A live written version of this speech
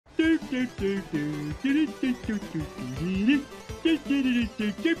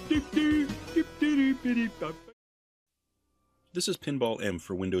This is Pinball M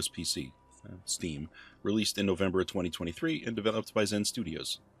for Windows PC, Steam, released in November of 2023 and developed by Zen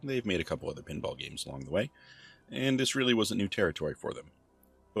Studios. They've made a couple other pinball games along the way, and this really wasn't new territory for them.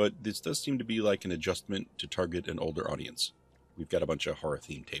 But this does seem to be like an adjustment to target an older audience. We've got a bunch of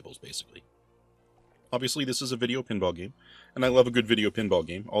horror-themed tables, basically. Obviously, this is a video pinball game, and I love a good video pinball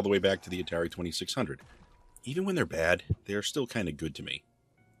game all the way back to the Atari 2600. Even when they're bad, they're still kind of good to me.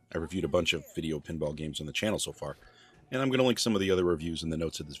 I reviewed a bunch of video pinball games on the channel so far, and I'm going to link some of the other reviews in the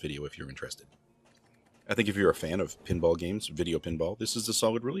notes of this video if you're interested. I think if you're a fan of pinball games, video pinball, this is a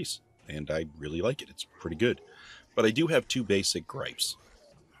solid release, and I really like it. It's pretty good. But I do have two basic gripes.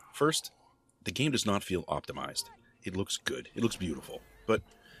 First, the game does not feel optimized. It looks good. It looks beautiful. But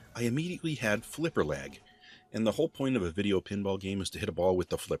I immediately had flipper lag, and the whole point of a video pinball game is to hit a ball with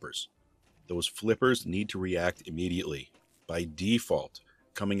the flippers. Those flippers need to react immediately, by default,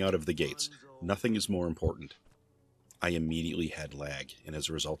 coming out of the gates. Nothing is more important. I immediately had lag, and as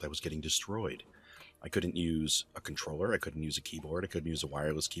a result I was getting destroyed. I couldn't use a controller, I couldn't use a keyboard, I couldn't use a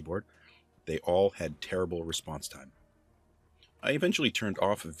wireless keyboard. They all had terrible response time. I eventually turned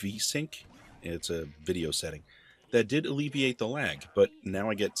off VSync, it's a video setting, that did alleviate the lag, but now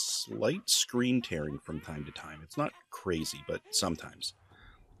I get slight screen tearing from time to time. It's not crazy, but sometimes.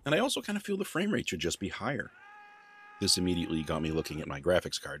 And I also kind of feel the frame rate should just be higher. This immediately got me looking at my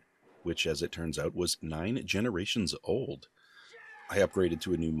graphics card, which as it turns out was 9 generations old. I upgraded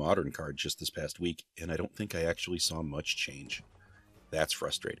to a new modern card just this past week, and I don't think I actually saw much change. That's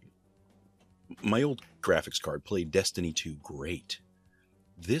frustrating. My old graphics card played Destiny 2 great.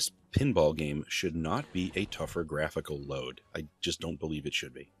 This pinball game should not be a tougher graphical load. I just don't believe it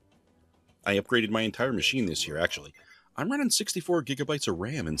should be. I upgraded my entire machine this year, actually. I'm running 64 gigabytes of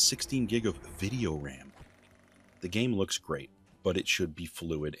RAM and 16 gig of video RAM. The game looks great, but it should be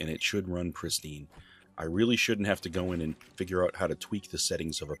fluid and it should run pristine. I really shouldn't have to go in and figure out how to tweak the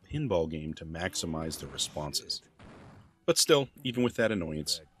settings of a pinball game to maximize the responses. But still, even with that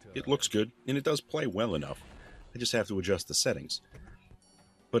annoyance, it looks good and it does play well enough. I just have to adjust the settings.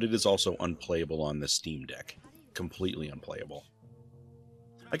 But it is also unplayable on the Steam Deck. Completely unplayable.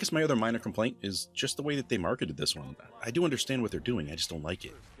 I guess my other minor complaint is just the way that they marketed this one. I do understand what they're doing, I just don't like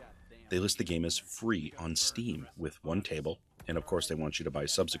it. They list the game as free on Steam with one table, and of course they want you to buy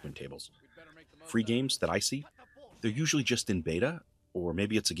subsequent tables. Free games that I see, they're usually just in beta, or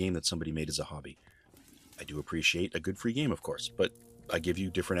maybe it's a game that somebody made as a hobby. I do appreciate a good free game, of course, but I give you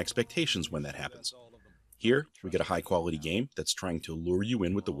different expectations when that happens. Here, we get a high-quality game that's trying to lure you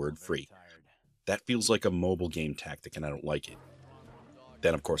in with the word free. That feels like a mobile game tactic, and I don't like it.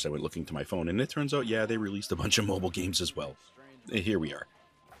 Then, of course, I went looking to my phone, and it turns out, yeah, they released a bunch of mobile games as well. Here we are.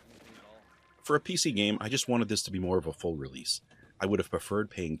 For a PC game, I just wanted this to be more of a full release. I would have preferred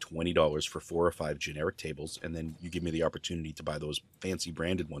paying $20 for 4 or 5 generic tables, and then you give me the opportunity to buy those fancy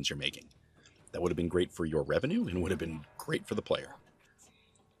branded ones you're making. That would have been great for your revenue, and would have been great for the player.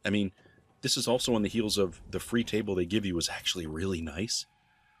 I mean, this is also on the heels of the free table they give you is actually really nice.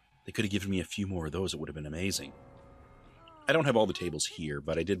 They could have given me a few more of those, it would have been amazing. I don't have all the tables here,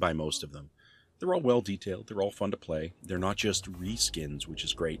 but I did buy most of them. They're all well detailed, they're all fun to play. They're not just reskins, which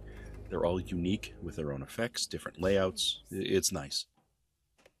is great. They're all unique with their own effects, different layouts. It's nice.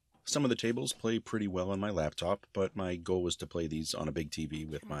 Some of the tables play pretty well on my laptop, but my goal was to play these on a big TV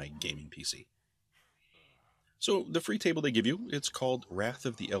with my gaming PC. So the free table they give you, it's called Wrath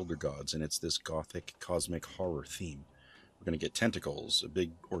of the Elder Gods, and it's this gothic cosmic horror theme. We're going to get tentacles, a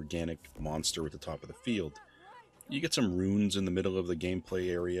big organic monster at the top of the field. You get some runes in the middle of the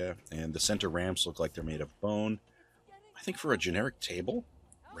gameplay area, and the center ramps look like they're made of bone. I think for a generic table,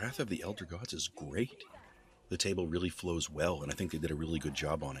 Wrath of the Elder Gods is great. The table really flows well, and I think they did a really good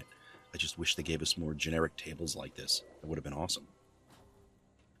job on it. I just wish they gave us more generic tables like this. It would have been awesome.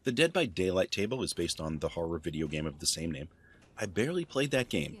 The Dead by Daylight table is based on the horror video game of the same name. I barely played that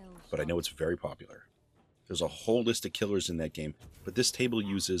game, but I know it's very popular. There's a whole list of killers in that game, but this table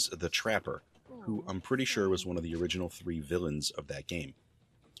uses the Trapper, who I'm pretty sure was one of the original 3 villains of that game.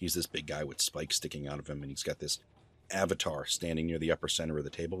 He's this big guy with spikes sticking out of him, and he's got this avatar standing near the upper center of the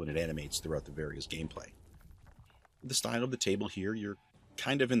table, and it animates throughout the various gameplay. The style of the table here, you're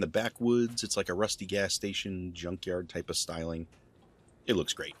kind of in the backwoods. It's like a rusty gas station, junkyard type of styling. It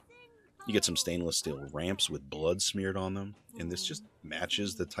looks great. You get some stainless steel ramps with blood smeared on them, and this just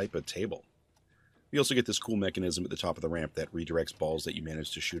matches the type of table. You also get this cool mechanism at the top of the ramp that redirects balls that you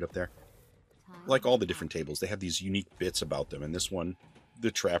manage to shoot up there. Like all the different tables, they have these unique bits about them, and this one, the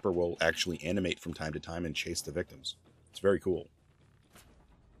Trapper will actually animate from time to time and chase the victims. It's very cool.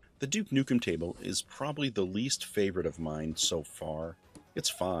 The Duke Nukem table is probably the least favorite of mine so far. It's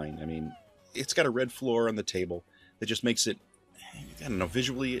fine. I mean, it's got a red floor on the table that just makes it, I don't know,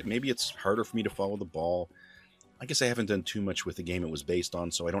 visually, maybe it's harder for me to follow the ball. I guess I haven't done too much with the game it was based on,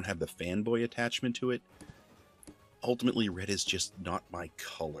 so I don't have the fanboy attachment to it. Ultimately, red is just not my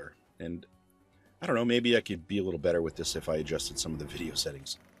color, and I don't know, maybe I could be a little better with this if I adjusted some of the video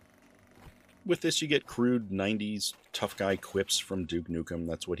settings. With this, you get crude 90s tough guy quips from Duke Nukem.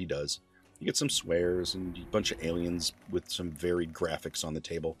 That's what he does. You get some swears and a bunch of aliens with some varied graphics on the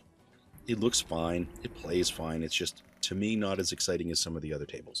table. It looks fine. It plays fine. It's just, to me, not as exciting as some of the other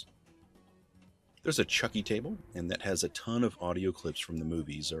tables. There's a Chucky table, and that has a ton of audio clips from the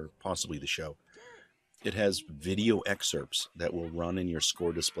movies, or possibly the show. It has video excerpts that will run in your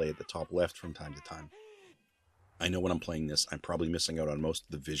score display at the top left from time to time. I know when I'm playing this, I'm probably missing out on most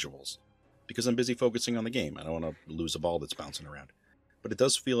of the visuals, because I'm busy focusing on the game. I don't want to lose a ball that's bouncing around. But it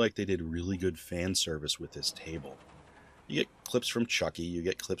does feel like they did really good fan service with this table. You get clips from Chucky, you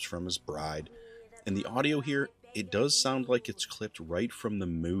get clips from his bride, and the audio here, it does sound like it's clipped right from the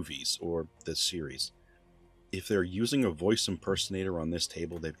movies or the series. If they're using a voice impersonator on this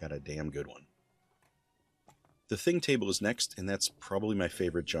table, they've got a damn good one. The Thing table is next, and that's probably my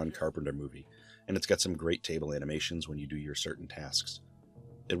favorite John Carpenter movie, and it's got some great table animations when you do your certain tasks.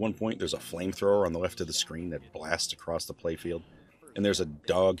 At one point, there's a flamethrower on the left of the screen that blasts across the playfield, and there's a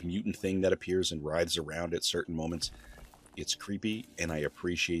dog mutant thing that appears and writhes around at certain moments. It's creepy, and I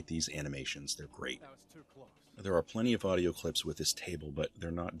appreciate these animations. They're great. There are plenty of audio clips with this table, but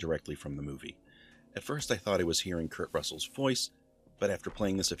they're not directly from the movie. At first, I thought I was hearing Kurt Russell's voice, but after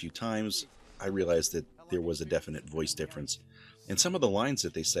playing this a few times, I realized that there was a definite voice difference, and some of the lines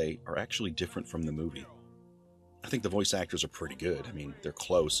that they say are actually different from the movie. I think the voice actors are pretty good. I mean, they're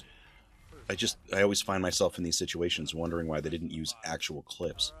close. I always find myself in these situations wondering why they didn't use actual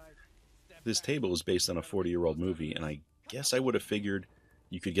clips. This table is based on a 40-year-old movie, and I guess I would have figured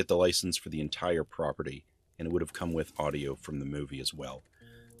you could get the license for the entire property, and it would have come with audio from the movie as well.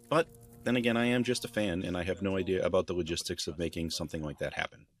 But then again, I am just a fan, and I have no idea about the logistics of making something like that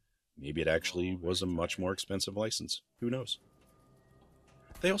happen. Maybe it actually was a much more expensive license. Who knows?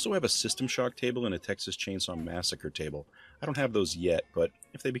 They also have a System Shock table and a Texas Chainsaw Massacre table. I don't have those yet, but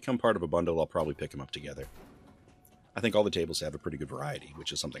if they become part of a bundle, I'll probably pick them up together. I think all the tables have a pretty good variety,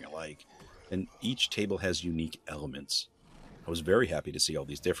 which is something I like, and each table has unique elements. I was very happy to see all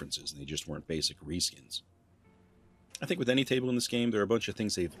these differences, and they just weren't basic reskins. I think with any table in this game, there are a bunch of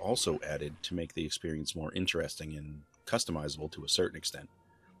things they've also added to make the experience more interesting and customizable to a certain extent.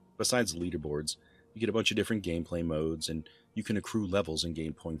 Besides leaderboards, you get a bunch of different gameplay modes, and you can accrue levels and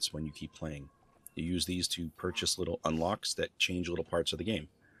gain points when you keep playing. You use these to purchase little unlocks that change little parts of the game.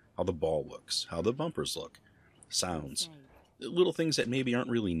 How the ball looks, how the bumpers look, sounds. Little things that maybe aren't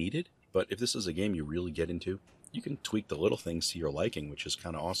really needed, but if this is a game you really get into, you can tweak the little things to your liking, which is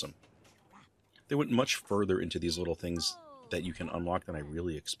kind of awesome. They went much further into these little things that you can unlock than I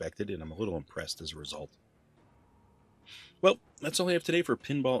really expected, and I'm a little impressed as a result. Well, that's all I have today for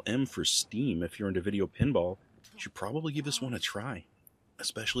Pinball M for Steam. If you're into video pinball, you should probably give this one a try,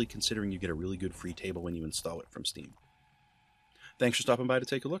 especially considering you get a really good free table when you install it from Steam. Thanks for stopping by to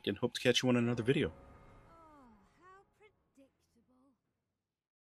take a look, and hope to catch you on another video.